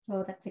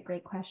 Oh, that's a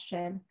great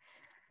question.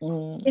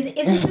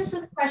 Isn't this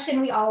a question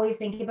we always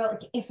think about?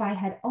 Like, if I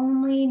had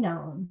only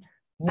known.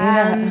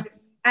 Yeah.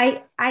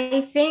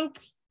 I think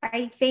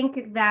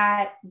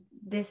that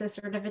this is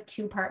sort of a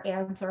two-part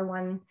answer,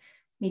 one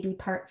maybe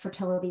part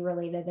fertility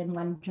related and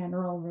one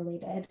general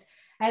related.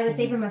 I would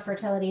say from a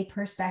fertility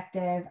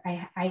perspective,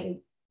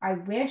 I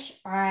wish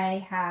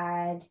I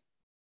had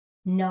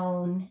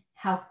known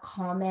how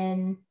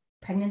common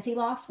pregnancy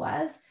loss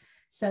was,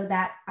 so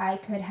that I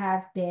could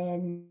have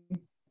been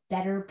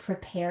better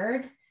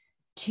prepared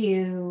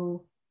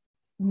to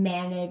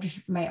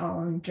manage my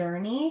own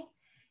journey.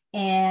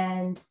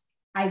 And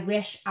I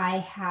wish I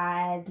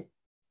had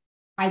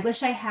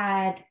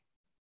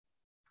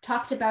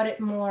talked about it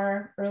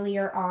more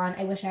earlier on.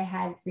 I wish I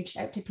had reached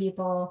out to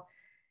people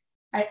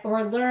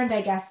or learned,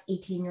 I guess,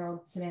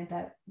 18-year-old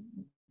Samantha,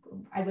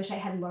 I wish I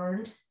had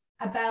learned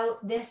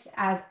about this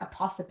as a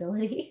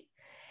possibility.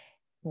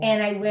 Yeah.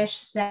 And I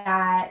wish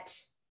that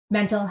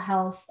mental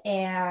health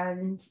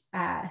and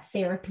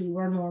therapy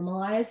were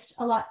normalized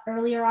a lot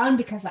earlier on,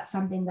 because that's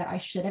something that I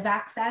should have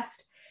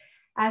accessed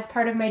as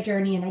part of my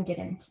journey, and I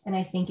didn't. And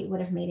I think it would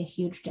have made a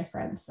huge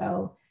difference.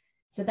 So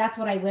that's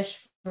what I wish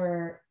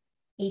for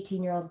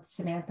 18-year-old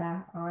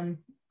Samantha on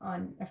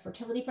a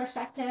fertility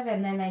perspective.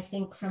 And then I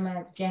think from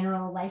a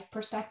general life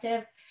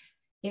perspective,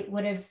 it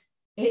would have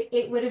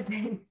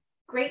been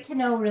great to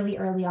know really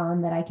early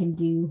on that I can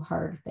do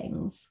hard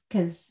things,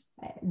 because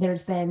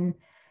there's been,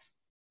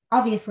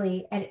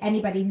 obviously,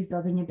 anybody who's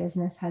building a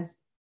business has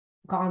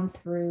gone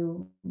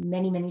through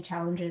many, many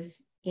challenges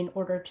in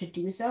order to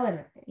do so.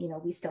 And,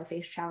 we still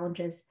face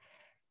challenges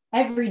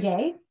every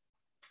day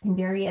in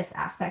various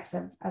aspects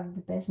of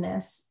the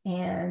business.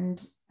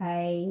 And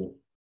I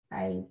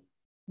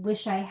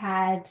wish I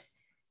had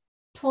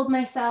told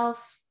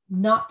myself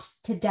not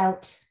to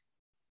doubt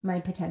my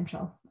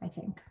potential, I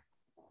think.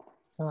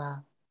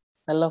 Wow.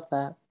 I love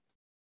that.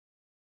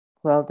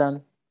 Well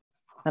done.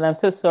 And I'm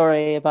so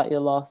sorry about your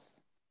loss.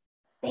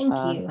 Thank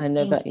you. I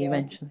know that you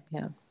mentioned,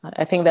 yeah.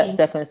 I think that's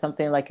definitely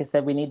something, like I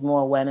said, we need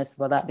more awareness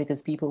about that,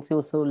 because people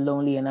feel so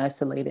lonely and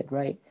isolated,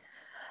 right?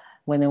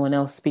 When anyone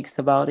else speaks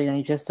about it, and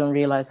you just don't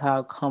realize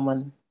how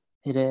common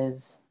it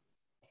is.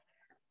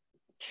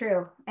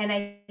 True. And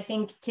I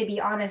think, to be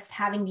honest,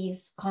 having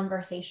these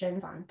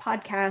conversations on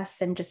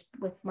podcasts and just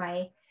with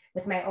my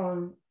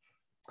own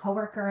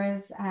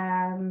coworkers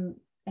and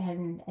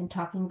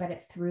talking about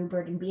it through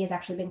Bird and Bee has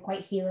actually been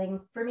quite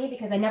healing for me,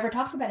 because I never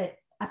talked about it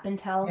up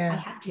until I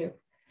had to.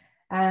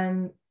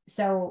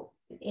 So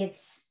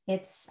it's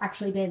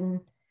actually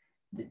been,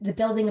 the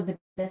building of the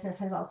business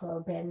has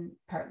also been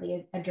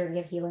partly a journey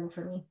of healing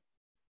for me.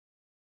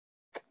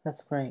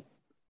 That's great.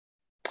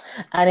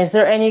 And is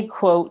there any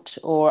quote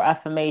or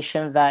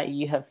affirmation that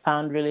you have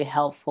found really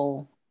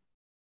helpful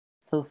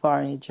so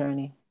far in your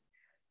journey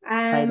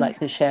I'd like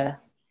to share?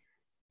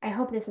 I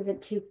hope this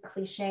isn't too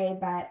cliche,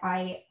 but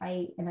I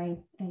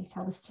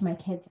tell this to my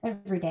kids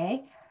every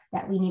day,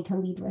 that we need to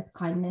lead with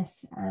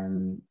kindness,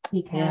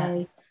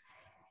 because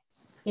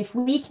if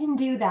we can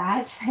do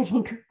that,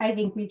 I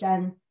think we've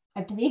done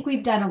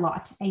a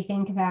lot. I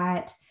think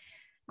that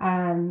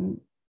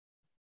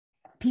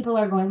people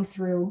are going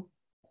through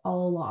a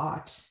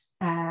lot,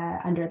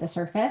 under the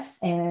surface.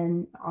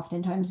 And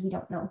oftentimes we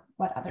don't know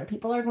what other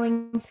people are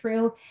going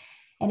through.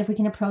 And if we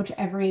can approach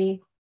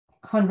every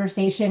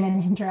conversation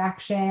and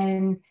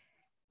interaction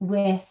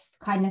with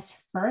kindness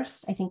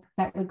first, I think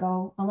that would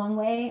go a long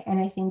way. And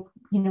I think,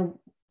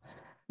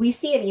 we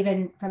see it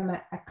even from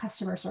a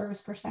customer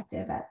service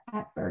perspective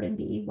at Bird &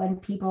 Bee, when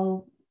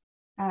people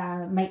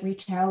might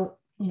reach out,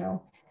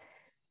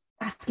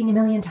 asking a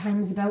million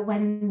times about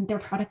when their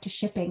product is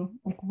shipping.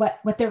 Like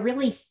what they're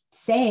really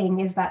saying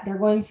is that they're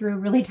going through a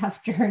really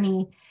tough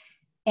journey,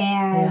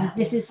 and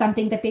this is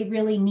something that they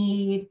really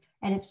need,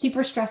 and it's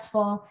super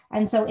stressful.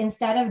 And so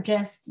instead of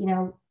just,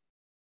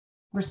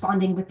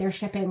 responding with their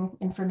shipping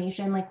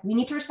information, like, we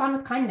need to respond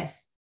with kindness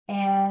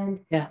and,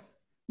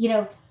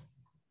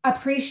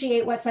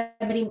 appreciate what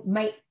somebody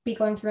might be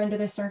going through under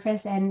the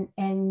surface,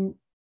 and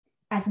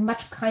as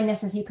much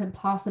kindness as you can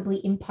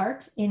possibly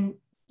impart in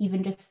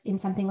even just in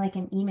something like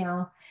an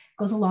email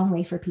goes a long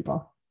way for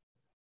people.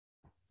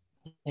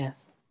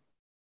 Yes.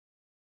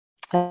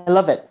 I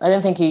love it. I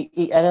don't think you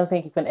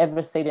can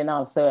ever say it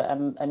enough. So,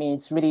 I mean,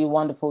 it's really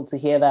wonderful to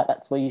hear that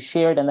that's what you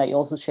shared, and that you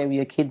also share with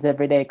your kids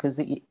every day, because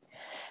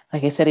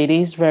like I said, it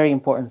is very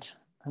important.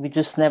 We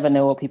just never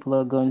know what people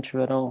are going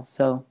through at all.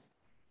 So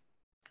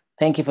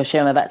thank you for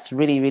sharing that. That's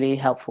really, really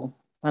helpful.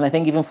 And I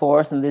think even for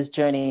us in this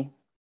journey,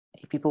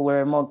 if people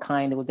were more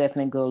kind, it would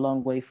definitely go a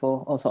long way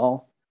for us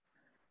all.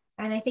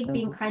 And I think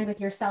being kind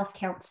with yourself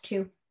counts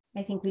too.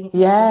 I think we need to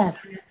be honest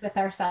with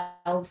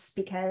ourselves,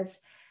 because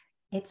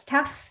it's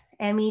tough,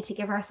 and we need to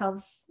give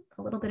ourselves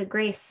a little bit of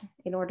grace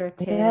in order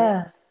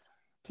to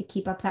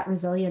keep up that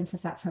resilience.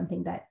 If that's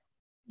something that,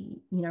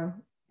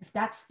 if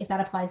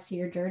that applies to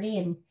your journey,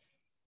 and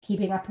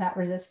keeping up that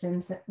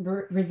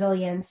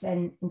resilience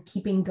and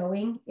keeping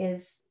going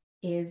is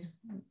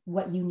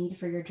what you need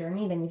for your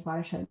journey, then you've got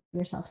to show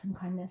yourself some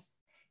kindness.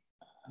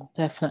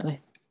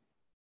 Definitely.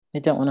 I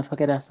don't want to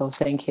forget ourselves.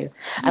 Thank you.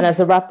 And as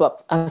a wrap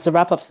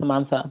up,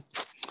 Samantha,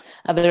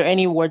 are there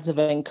any words of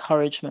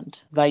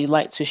encouragement that you'd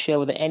like to share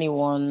with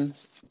anyone,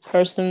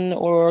 person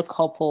or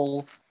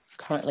couple,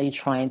 currently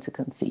trying to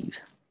conceive?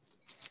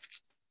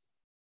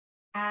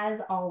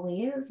 As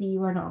always,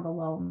 you are not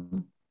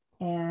alone.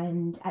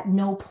 And at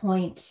no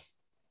point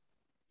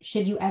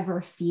should you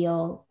ever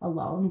feel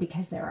alone,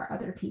 because there are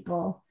other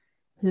people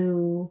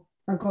who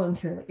are going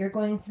through what you're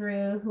going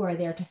through, who are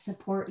there to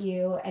support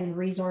you, and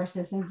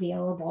resources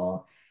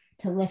available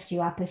to lift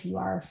you up if you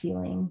are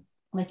feeling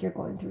like you're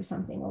going through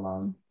something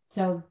alone.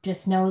 So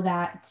just know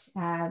that,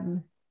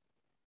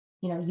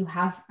 you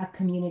have a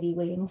community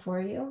waiting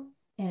for you.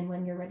 And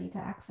when you're ready to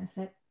access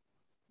it,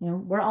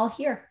 we're all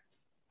here.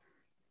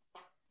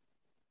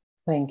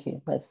 Thank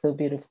you. That's so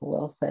beautiful.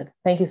 Well said.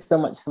 Thank you so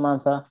much,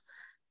 Samantha.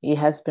 It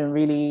has been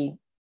really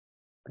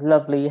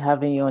lovely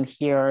having you on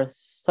here.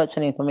 Such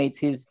an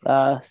informative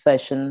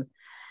session,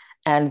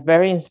 and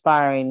very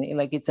inspiring.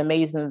 Like, it's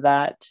amazing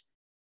that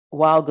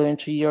while going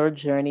through your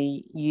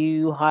journey,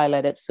 you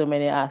highlighted so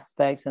many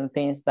aspects and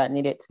things that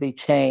needed to be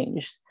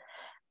changed.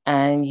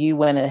 And you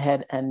went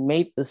ahead and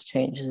made those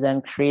changes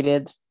and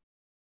created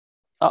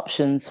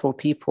options for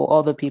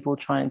other people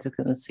trying to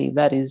conceive.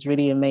 That is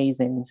really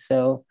amazing.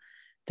 So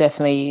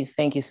definitely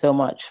thank you so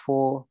much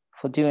for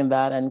doing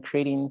that and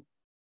creating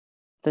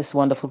this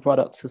wonderful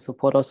product to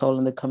support us all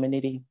in the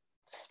community.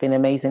 It's been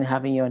amazing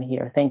having you on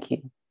here. Thank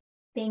you.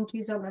 Thank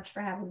you so much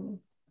for having me.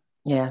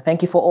 Yeah,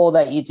 thank you for all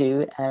that you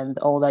do and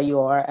all that you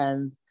are.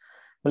 And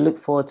we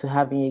look forward to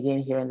having you again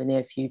here in the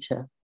near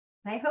future.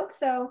 I hope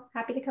so.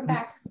 Happy to come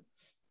back.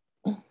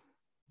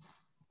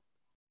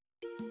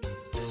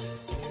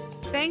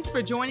 Thanks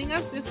for joining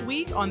us this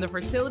week on the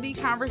Fertility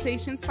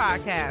Conversations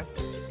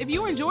podcast. If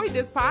you enjoyed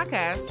this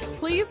podcast,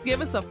 please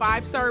give us a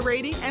 5-star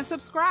rating and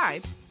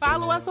subscribe.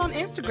 Follow us on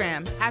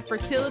Instagram at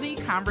Fertility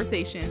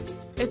Conversations.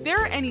 If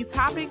there are any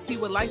topics you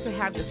would like to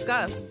have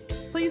discussed,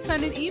 please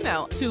send an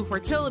email to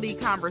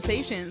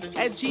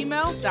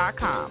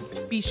fertilityconversations@gmail.com.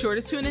 Be sure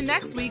to tune in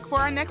next week for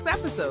our next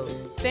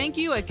episode. Thank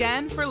you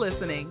again for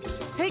listening.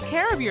 Take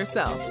care of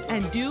yourself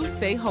and do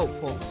stay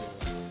hopeful.